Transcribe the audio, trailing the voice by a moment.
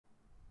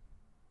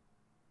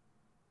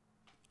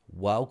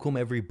Welcome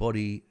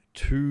everybody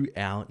to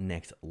our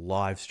next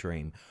live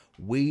stream.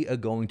 We are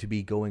going to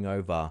be going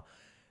over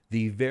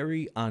the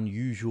very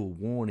unusual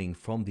warning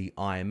from the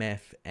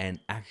IMF and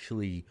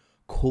actually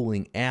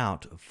calling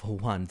out for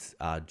once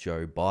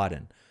Joe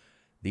Biden.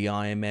 The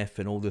IMF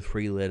and all the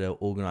three-letter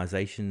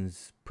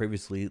organizations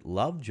previously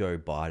loved Joe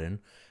Biden,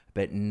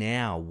 but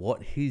now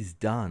what he's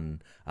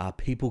done,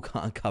 people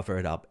can't cover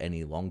it up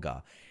any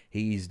longer.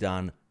 He's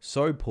done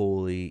so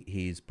poorly,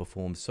 he's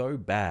performed so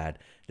bad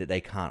that they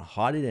can't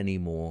hide it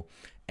anymore.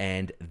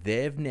 And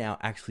they've now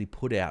actually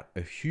put out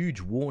a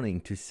huge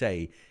warning to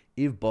say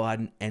if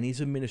Biden and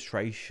his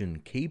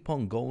administration keep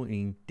on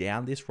going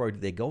down this road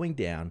that they're going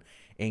down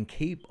and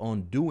keep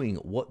on doing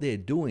what they're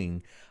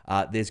doing,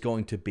 there's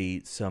going to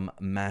be some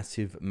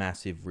massive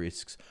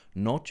risks,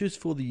 not just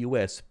for the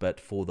US, but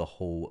for the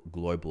whole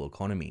global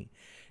economy.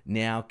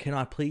 Now, can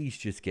I please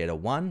just get a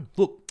one?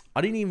 Look, I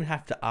didn't even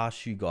have to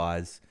ask you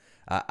guys.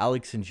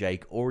 Alex and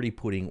Jake already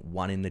putting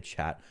one in the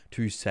chat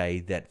to say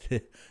that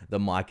the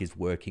mic is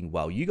working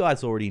well. You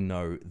guys already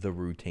know the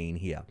routine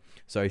here.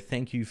 So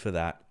thank you for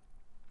that.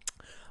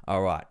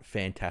 All right,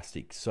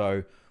 fantastic.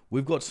 So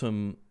we've got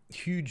some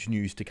huge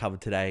news to cover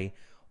today.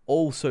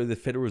 Also, the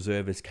Federal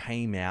Reserve has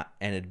came out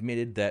and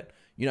admitted that,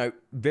 you know,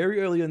 very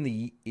early in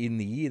the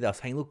year, they're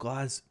saying, look,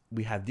 guys,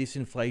 we have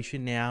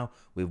disinflation now.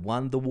 We've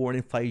won the war on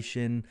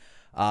inflation.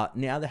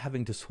 Now they're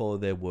having to swallow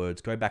their words,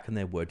 go back on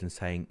their words and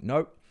saying,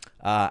 nope,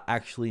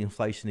 actually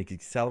inflation is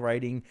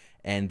accelerating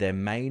and there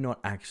may not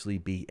actually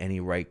be any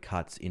rate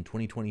cuts in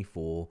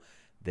 2024.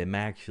 There may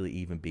actually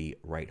even be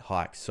rate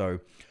hikes. So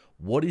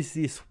what is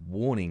this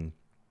warning?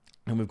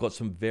 And we've got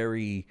some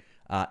very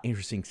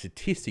interesting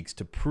statistics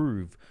to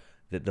prove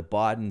that the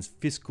Biden's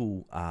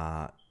fiscal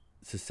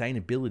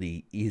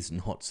sustainability is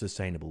not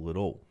sustainable at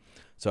all.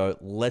 So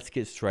let's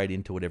get straight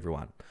into it,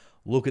 everyone.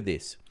 Look at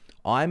this.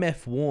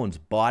 IMF warns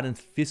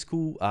Biden's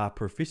fiscal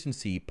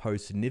proficiency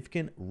pose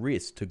significant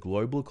risk to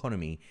global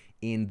economy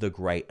in the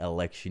great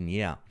election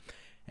year.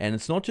 And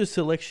it's not just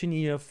election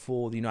year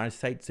for the United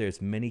States.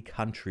 There's many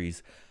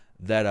countries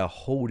that are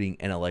holding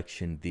an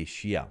election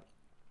this year.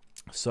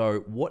 So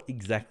what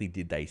exactly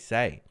did they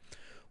say?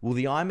 Well,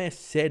 the IMF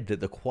said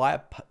that the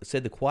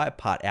quiet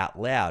part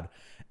out loud,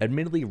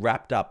 admittedly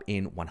wrapped up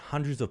in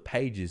hundreds of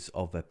pages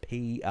of a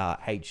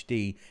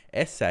PhD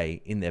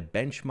essay in their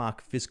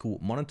benchmark fiscal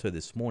monitor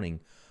this morning,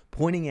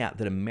 pointing out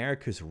that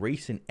America's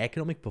recent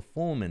economic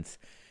performance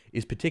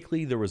is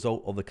particularly the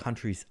result of the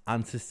country's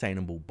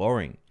unsustainable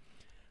borrowing.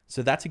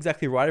 So that's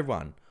exactly right,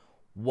 everyone.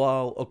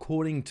 While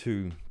according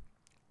to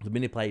the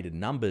manipulated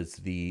numbers,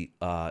 the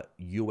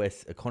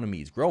US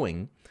economy is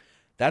growing,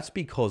 that's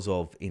because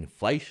of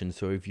inflation.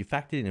 So if you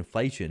factor in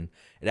inflation,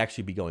 it'd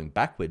actually be going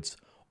backwards.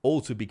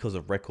 Also because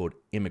of record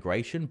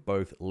immigration,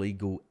 both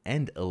legal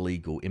and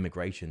illegal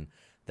immigration.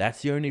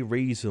 That's the only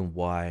reason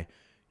why,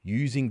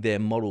 using their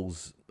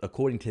models,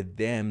 according to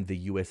them, the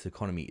US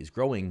economy is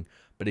growing.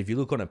 But if you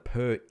look on a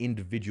per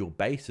individual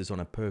basis, on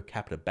a per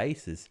capita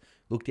basis,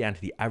 look down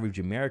to the average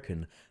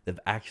American, they've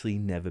actually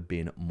never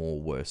been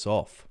more worse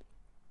off.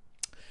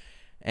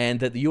 And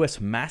that the US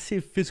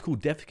massive fiscal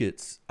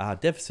deficits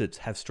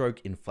have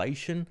stroked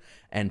inflation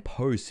and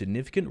pose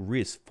significant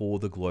risk for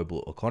the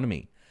global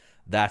economy.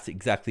 That's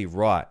exactly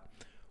right.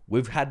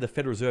 We've had the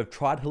Federal Reserve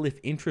try to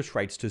lift interest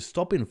rates to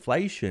stop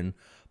inflation,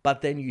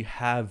 but then you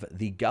have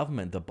the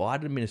government, the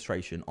Biden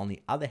administration, on the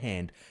other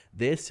hand,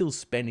 they're still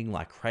spending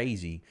like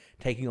crazy,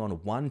 taking on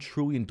 $1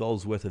 trillion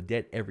worth of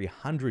debt every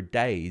 100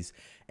 days,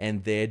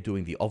 and they're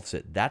doing the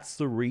opposite. That's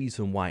the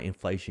reason why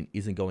inflation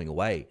isn't going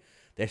away.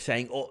 They're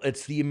saying, oh,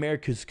 it's the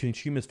America's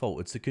consumer's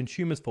fault. It's the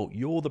consumer's fault.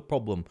 You're the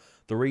problem.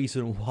 The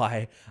reason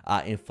why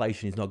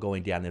inflation is not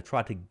going down. They've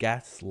tried to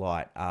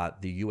gaslight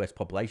the US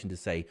population to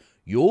say,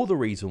 you're the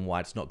reason why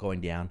it's not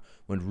going down,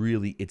 when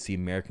really it's the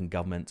American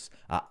government's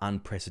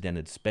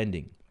unprecedented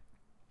spending.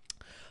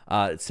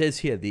 It says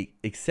here, the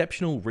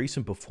exceptional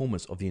recent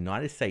performance of the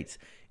United States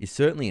is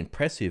certainly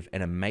impressive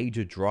and a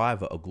major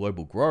driver of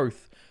global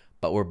growth,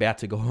 but we're about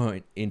to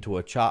go into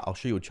a chart. I'll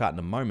show you a chart in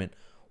a moment,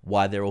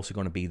 why they're also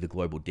going to be the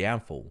global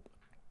downfall.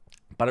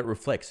 But it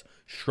reflects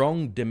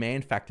strong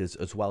demand factors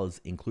as well as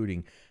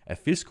including a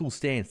fiscal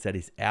stance that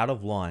is out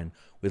of line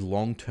with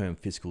long-term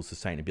fiscal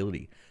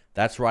sustainability.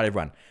 That's right,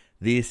 everyone.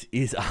 This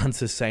is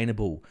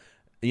unsustainable.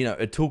 You know,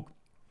 it took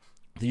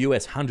the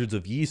US hundreds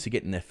of years to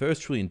get in their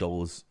first $1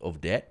 trillion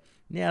of debt.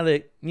 Now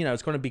that, you know,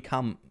 it's going to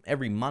become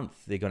every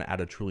month they're going to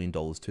add $1 trillion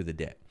to the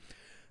debt.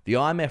 The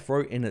IMF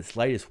wrote in its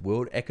latest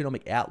World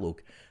Economic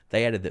Outlook,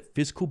 they added that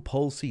fiscal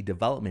policy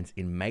developments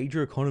in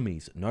major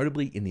economies,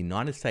 notably in the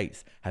United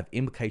States, have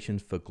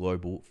implications for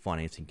global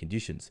financing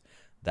conditions.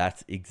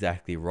 That's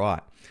exactly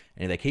right.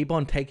 And if they keep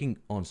on taking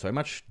on so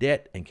much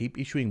debt and keep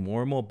issuing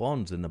more and more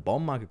bonds and the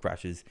bond market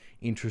crashes,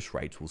 interest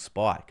rates will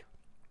spike.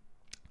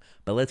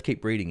 But let's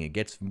keep reading. It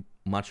gets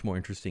much more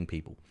interesting,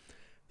 people.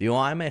 The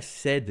IMF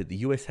said that the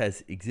US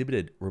has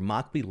exhibited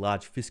remarkably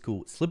large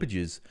fiscal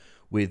slippages,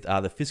 with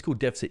the fiscal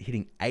deficit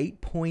hitting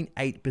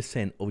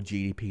 8.8% of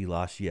GDP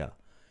last year.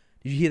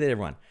 Did you hear that,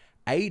 everyone?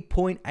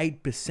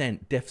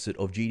 8.8% deficit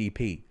of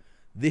GDP.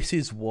 This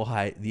is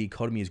why the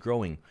economy is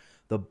growing.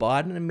 The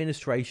Biden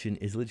administration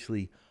is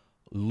literally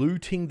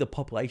looting the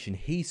population.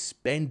 He's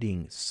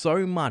spending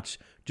so much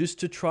just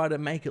to try to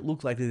make it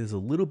look like there's a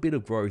little bit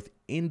of growth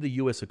in the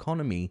US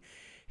economy.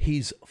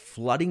 He's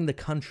flooding the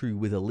country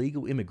with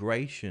illegal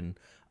immigration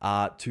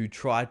to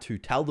try to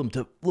tell them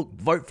to, look,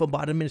 vote for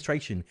Biden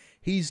administration.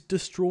 He's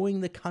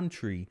destroying the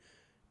country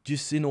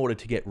just in order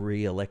to get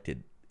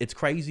re-elected. It's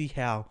crazy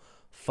how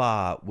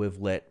far we've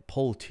let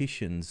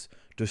politicians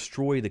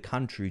destroy the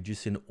country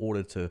just in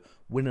order to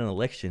win an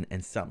election,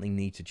 and something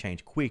needs to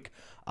change quick.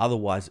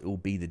 Otherwise, it will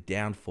be the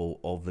downfall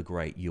of the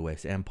great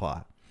US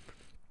empire.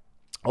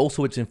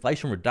 Also, its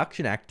Inflation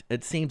Reduction Act,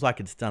 it seems like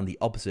it's done the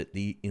opposite.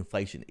 The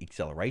Inflation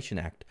Acceleration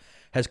Act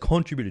has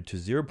contributed to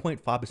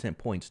 0.5%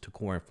 points to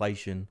core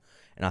inflation,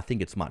 and I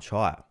think it's much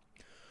higher.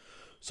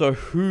 So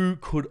who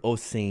could have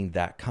seen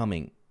that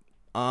coming?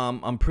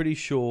 I'm pretty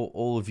sure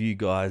all of you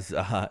guys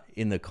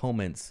in the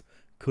comments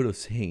could have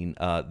seen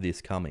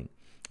this coming.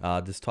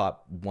 Just type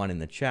 1 in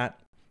the chat.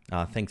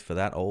 Thanks for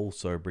that. I'll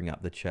also bring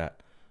up the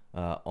chat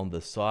on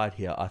the side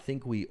here. I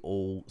think we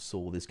all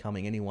saw this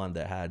coming. Anyone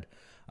that had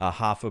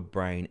half a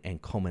brain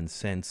and common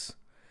sense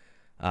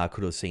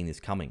could have seen this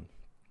coming.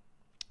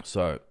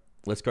 So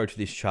let's go to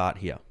this chart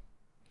here.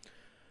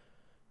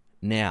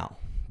 Now,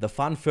 the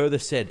fund further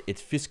said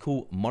its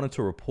fiscal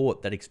monitor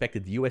report that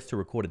expected the US to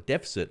record a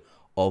deficit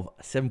of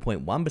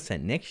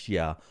 7.1% next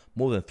year,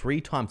 more than 3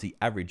 times the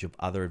average of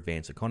other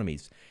advanced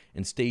economies.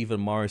 And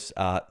Stephen Morris,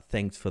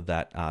 thanks for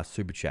that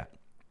super chat.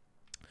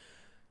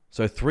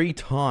 So 3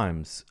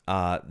 times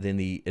than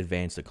the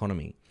advanced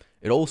economy.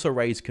 It also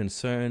raised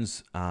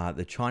concerns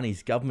the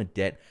Chinese government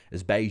debt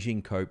as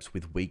Beijing copes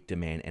with weak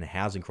demand and a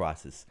housing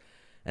crisis.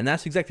 And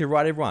that's exactly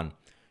right, everyone.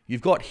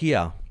 You've got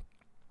here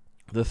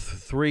the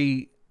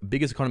 3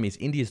 biggest economies.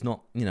 India's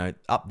not,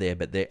 up there,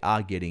 but they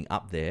are getting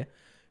up there.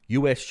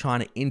 US,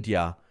 China,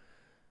 India.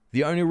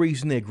 The only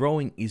reason they're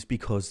growing is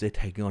because they're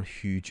taking on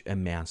huge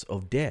amounts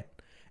of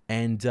debt.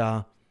 And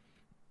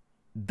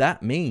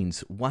that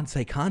means once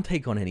they can't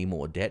take on any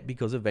more debt,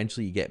 because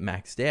eventually you get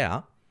maxed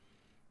out,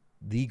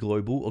 the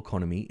global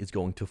economy is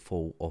going to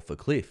fall off a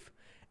cliff.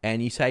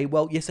 And you say,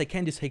 well, yes, they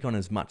can just take on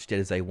as much debt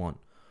as they want.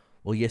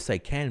 Well, yes, they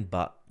can,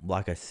 but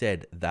like I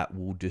said, that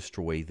will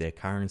destroy their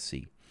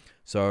currency.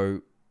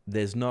 So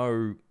there's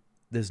no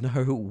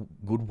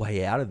good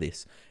way out of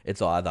this.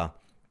 It's either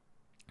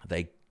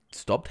they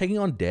stop taking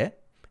on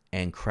debt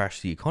and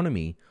crash the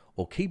economy,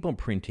 or keep on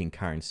printing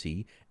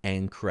currency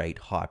and create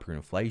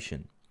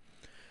hyperinflation.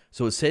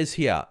 So it says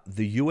here,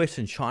 the US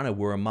and China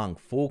were among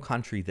 4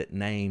 countries that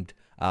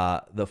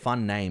the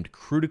fund named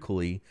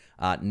critically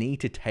need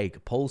to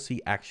take policy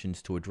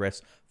actions to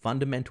address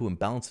fundamental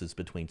imbalances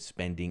between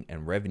spending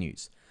and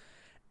revenues.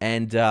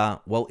 And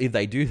well, if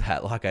they do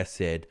that, like I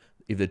said,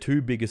 if the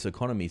 2 biggest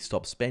economies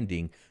stop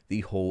spending,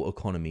 the whole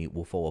economy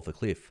will fall off a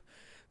cliff.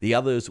 The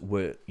others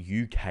were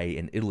UK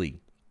and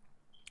Italy.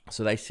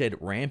 So they said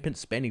rampant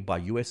spending by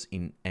US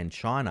and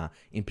China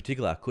in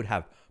particular could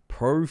have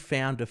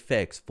profound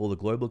effects for the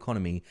global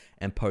economy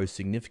and pose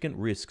significant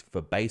risks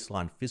for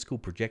baseline fiscal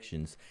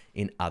projections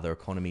in other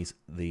economies,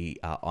 the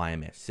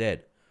IMF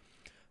said.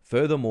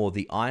 Furthermore,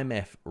 the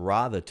IMF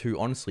rather too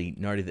honestly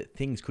noted that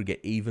things could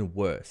get even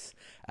worse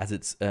as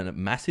it's a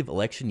massive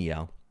election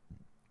year.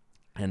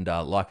 And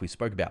like we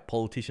spoke about,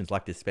 politicians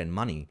like to spend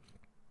money.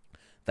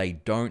 They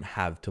don't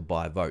have to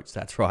buy votes.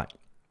 That's right.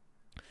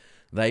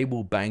 They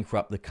will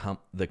bankrupt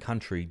the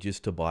country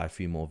just to buy a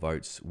few more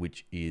votes,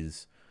 which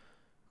is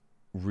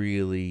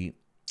really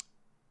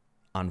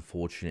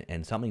unfortunate,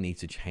 and something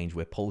needs to change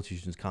where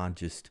politicians can't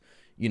just,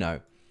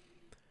 there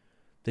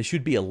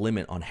should be a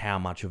limit on how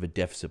much of a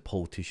deficit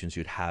politicians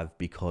should have,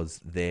 because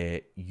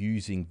they're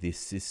using this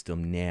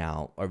system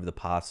now over the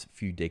past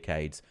few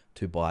decades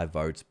to buy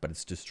votes, but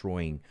it's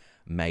destroying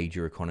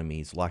major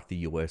economies like the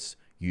US,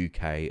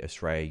 UK,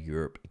 Australia,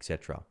 Europe,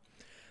 etc.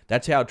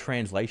 That's how a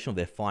translation of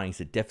their findings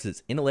that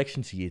deficits in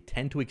elections year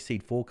tend to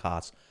exceed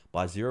forecasts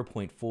by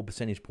 0.4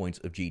 percentage points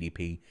of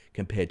GDP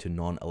compared to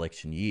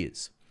non-election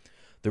years.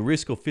 The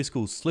risk of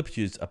fiscal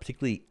slippages are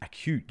particularly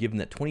acute given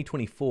that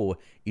 2024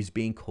 is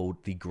being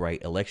called the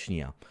Great Election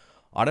Year.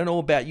 I don't know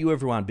about you,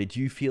 everyone, but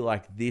do you feel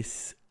like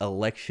this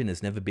election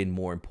has never been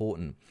more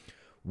important?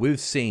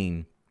 We've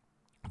seen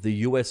the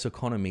US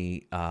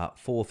economy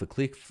fall off a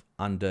cliff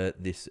under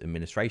this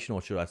administration,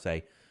 or should I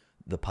say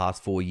the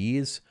past 4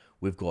 years.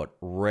 We've got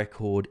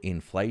record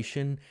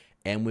inflation,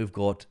 and we've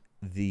got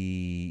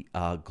the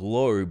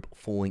globe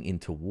falling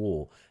into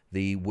war.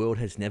 The world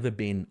has never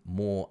been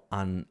more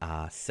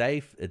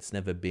unsafe. It's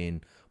never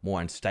been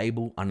more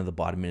unstable under the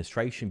Biden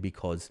administration,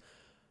 because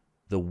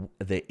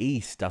the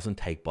East doesn't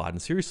take Biden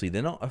seriously.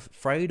 They're not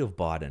afraid of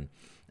Biden.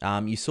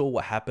 You saw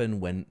what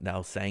happened when they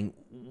were saying,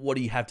 what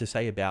do you have to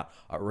say about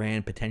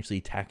Iran potentially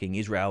attacking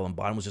Israel? And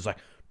Biden was just like,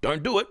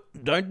 don't do it.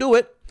 Don't do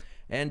it.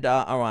 And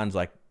Iran's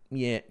like,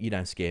 yeah, you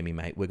don't scare me,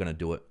 mate. We're going to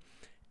do it.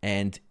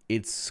 And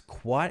it's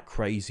quite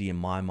crazy in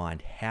my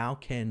mind. How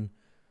can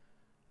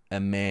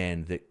a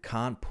man that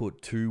can't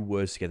put 2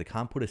 words together,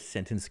 can't put a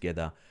sentence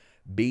together,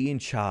 be in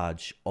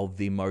charge of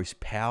the most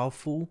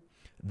powerful,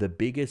 the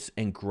biggest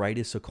and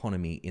greatest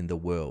economy in the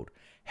world.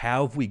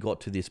 How have we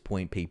got to this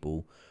point,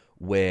 people,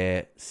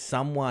 where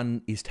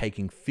someone is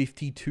taking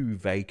 52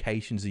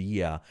 vacations a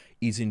year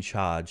is in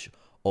charge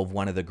of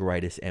one of the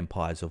greatest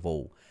empires of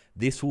all?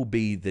 This will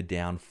be the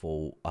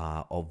downfall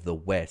of the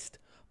West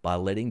by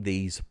letting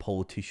these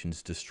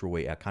politicians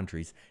destroy our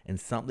countries, and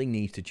something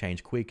needs to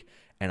change quick.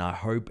 And I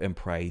hope and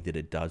pray that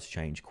it does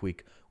change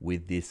quick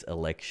with this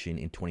election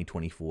in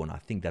 2024. And I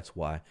think that's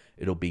why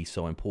it'll be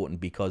so important,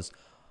 because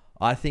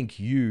I think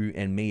you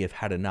and me have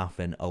had enough,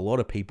 and a lot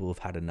of people have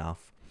had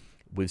enough.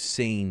 We've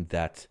seen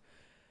that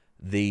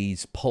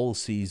these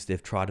policies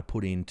they've tried to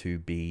put in to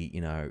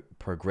be,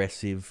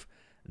 progressive,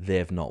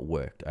 they've not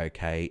worked,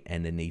 okay?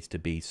 And there needs to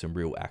be some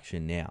real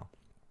action now.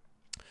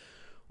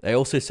 They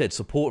also said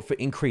support for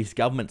increased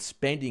government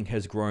spending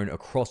has grown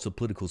across the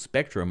political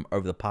spectrum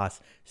over the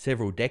past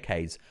several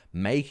decades,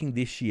 making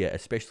this year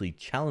especially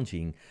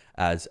challenging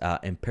as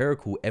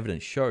empirical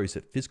evidence shows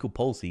that fiscal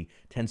policy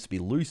tends to be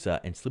looser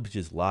and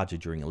slippages larger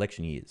during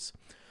election years.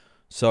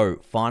 So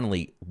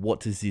finally, what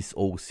does this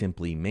all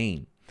simply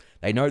mean?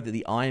 They note that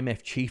the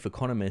IMF chief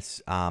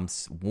economist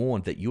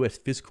warned that US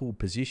fiscal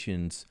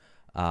positions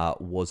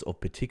was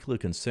of particular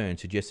concern,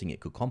 suggesting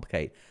it could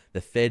complicate the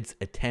Fed's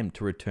attempt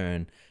to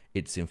return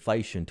its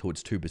inflation to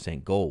its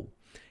 2% goal.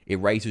 It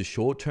raises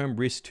short-term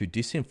risks to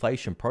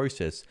disinflation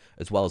process,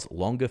 as well as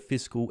longer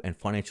fiscal and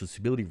financial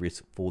stability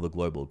risks for the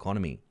global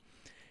economy.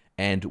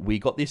 And we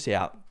got this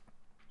out.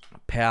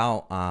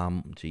 Powell,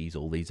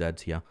 all these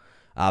ads here.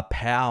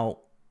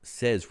 Powell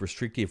says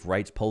restrictive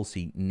rates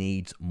policy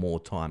needs more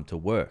time to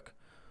work.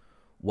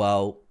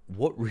 Well,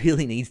 what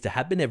really needs to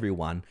happen,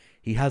 everyone?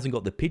 He hasn't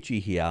got the picture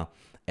here.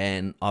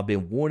 And I've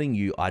been warning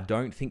you, I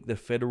don't think the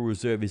Federal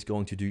Reserve is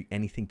going to do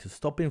anything to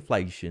stop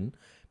inflation,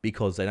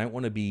 because they don't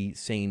want to be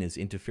seen as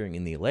interfering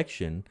in the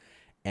election.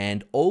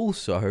 And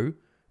also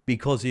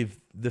because if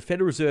the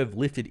Federal Reserve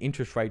lifted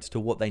interest rates to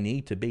what they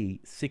need to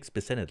be,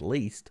 6% at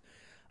least,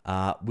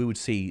 we would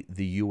see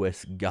the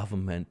US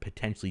government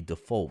potentially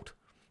default.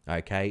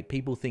 Okay,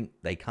 people think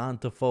they can't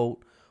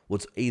default. Well,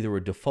 it's either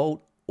a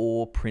default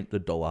or print the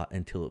dollar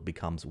until it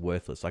becomes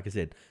worthless. Like I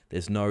said,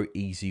 there's no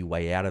easy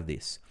way out of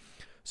this.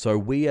 So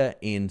we are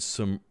in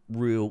some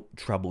real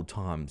troubled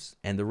times.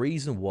 And the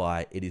reason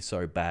why it is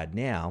so bad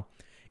now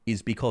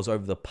is because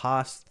over the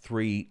past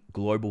 3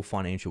 global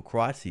financial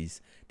crises,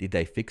 did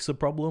they fix the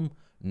problem?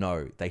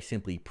 No, they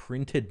simply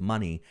printed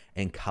money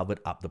and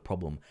covered up the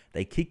problem.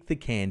 They kicked the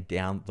can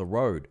down the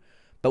road.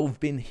 But we've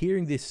been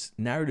hearing this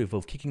narrative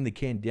of kicking the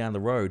can down the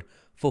road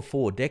for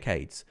 4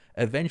 decades.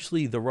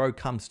 Eventually, the road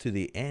comes to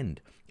the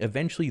end.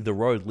 Eventually, the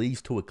road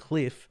leads to a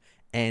cliff,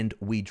 and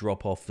we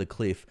drop off the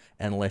cliff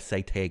unless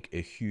they take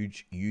a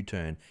huge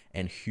U-turn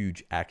and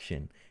huge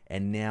action.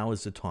 And now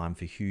is the time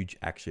for huge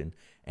action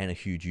and a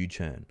huge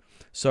U-turn.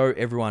 So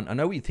everyone, I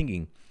know what you're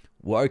thinking.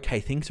 Well, okay,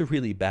 things are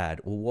really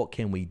bad. Well, what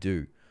can we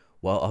do?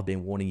 Well, I've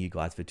been warning you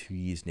guys for 2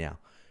 years now.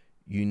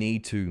 You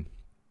need to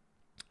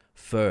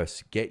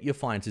first get your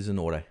finances in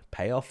order.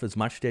 Pay off as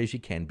much debt as you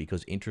can,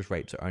 because interest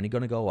rates are only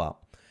going to go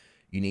up.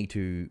 You need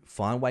to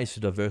find ways to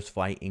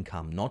diversify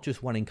income, not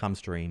just one income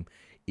stream.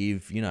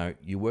 If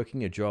you're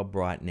working a job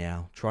right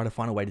now, try to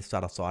find a way to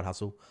start a side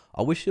hustle.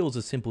 I wish there was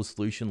a simple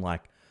solution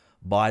like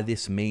buy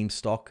this meme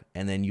stock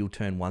and then you'll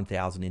turn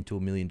 1,000 into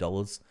 $1 million.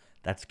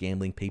 That's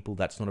gambling, people.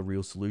 That's not a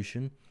real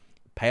solution.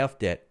 Pay off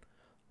debt.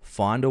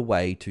 Find a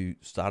way to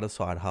start a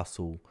side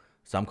hustle,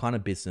 some kind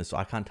of business.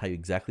 I can't tell you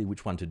exactly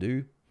which one to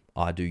do.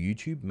 I do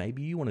YouTube.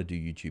 Maybe you want to do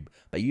YouTube,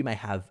 but you may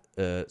have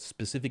a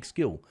specific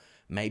skill.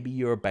 Maybe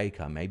you're a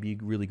baker. Maybe you're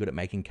really good at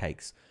making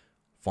cakes.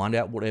 Find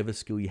out whatever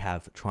skill you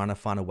have, trying to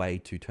find a way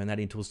to turn that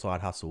into a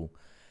side hustle.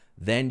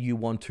 Then you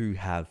want to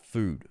have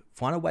food.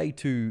 Find a way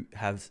to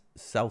have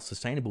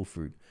self-sustainable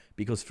food,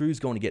 because food is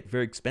going to get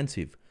very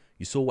expensive.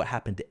 You saw what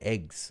happened to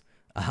eggs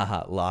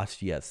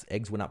last year.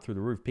 Eggs went up through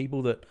the roof.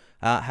 People that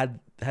had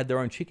their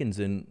own chickens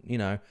and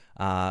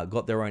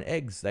got their own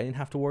eggs, they didn't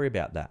have to worry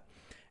about that.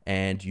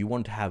 And you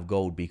want to have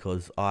gold,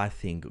 because I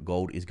think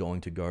gold is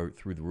going to go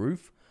through the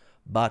roof.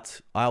 But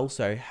I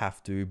also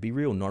have to be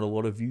real. Not a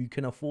lot of you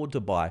can afford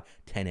to buy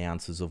 10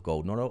 ounces of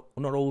gold. Not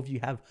all of you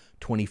have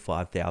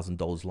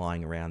 $25,000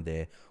 lying around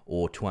there,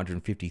 or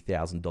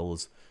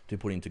 $250,000 to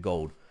put into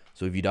gold.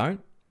 So if you don't,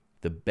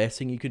 the best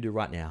thing you can do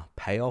right now,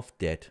 pay off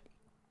debt.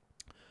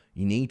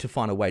 You need to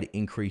find a way to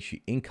increase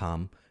your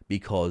income,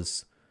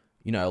 because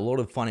a lot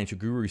of financial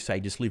gurus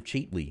say just live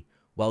cheaply.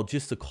 Well,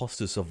 just the cost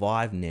to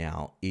survive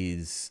now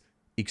is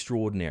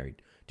extraordinary.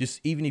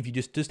 Even if you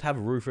just have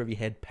a roof over your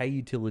head, pay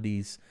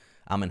utilities,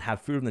 and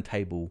have food on the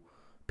table,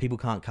 people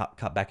can't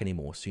cut back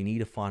anymore. So you need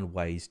to find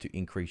ways to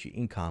increase your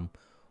income.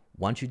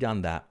 Once you've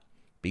done that,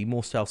 be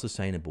more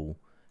self-sustainable,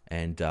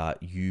 and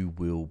you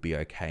will be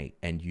okay.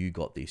 And you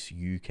got this.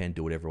 You can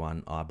do it,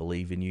 everyone. I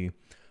believe in you.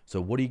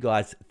 So what do you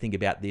guys think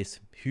about this?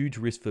 Huge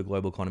risk for the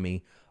global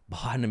economy.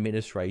 Biden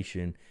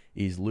administration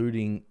is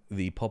looting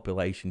the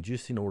population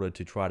just in order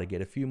to try to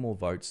get a few more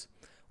votes.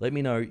 Let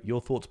me know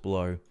your thoughts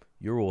below.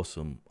 You're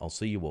awesome. I'll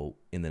see you all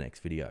in the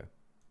next video.